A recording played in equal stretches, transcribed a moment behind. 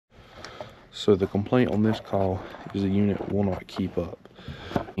So the complaint on this call is the unit will not keep up.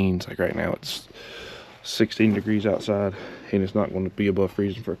 Means like right now it's 16 degrees outside and it's not going to be above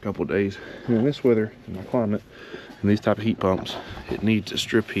freezing for a couple days. And in this weather, in my climate, and these type of heat pumps, it needs a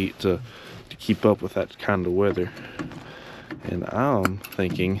strip heat to keep up with that kind of weather. And I'm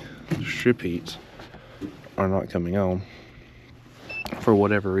thinking strip heats are not coming on for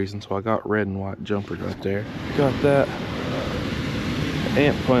whatever reason. So I got red and white jumpers right there. Got that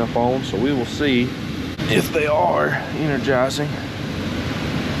amp clamp on, so we will see if they are energizing.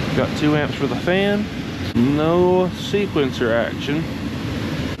 Got 2 amps for the fan, no sequencer action.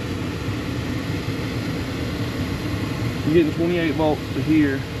 I'm getting 28 volts to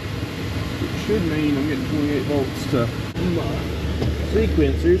here, which should mean I'm getting 28 volts to my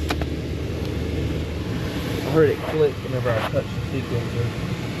sequencers. I heard it click whenever I touched the sequencer,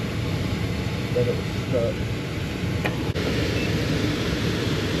 that it was stuck.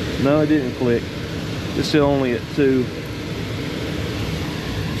 No, it didn't click. It's still only at 2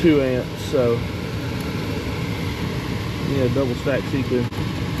 amps, so yeah, double stack sequence.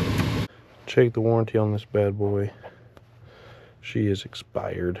 Check the warranty on this bad boy. She is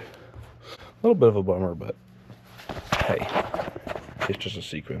expired. A little bit of a bummer, but hey, it's just a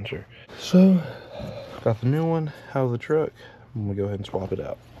sequencer. So, got the new one out of the truck. I'm gonna go ahead and swap it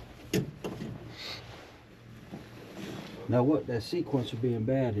out. Now what, that sequencer being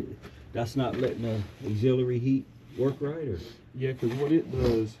bad, that's not letting the auxiliary heat work right, or? Yeah, because what it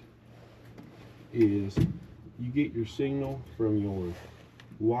does is you get your signal from your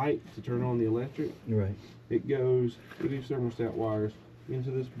light to turn on the electric. Right. It goes through these thermostat wires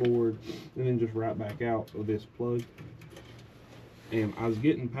into this board and then just right back out of this plug. And I was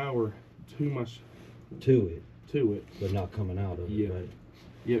getting power too much To it, but not coming out of it, right?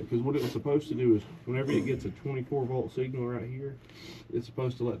 Yeah, because what it was supposed to do is whenever it gets a 24 volt signal right here, it's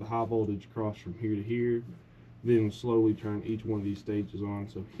supposed to let the high voltage cross from here to here, then slowly turn each one of these stages on.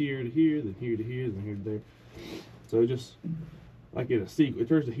 So here to here, then here to here, then here to there. So just like in a sequence, it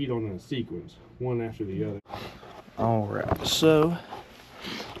turns the heat on in a sequence, one after the other. All right, so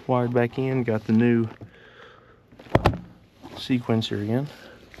wired back in, got the new sequencer again.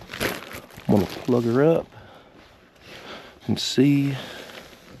 I'm gonna plug her up and see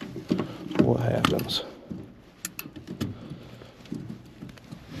what happens.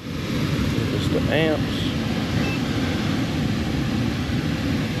 Just the amps.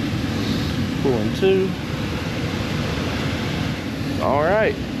 Pulling 2. All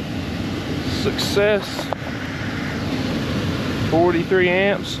right, success. 43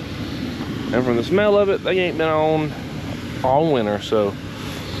 amps. And from the smell of it, they ain't been on all winter, so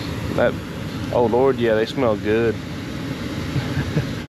that, oh Lord, yeah, they smell good.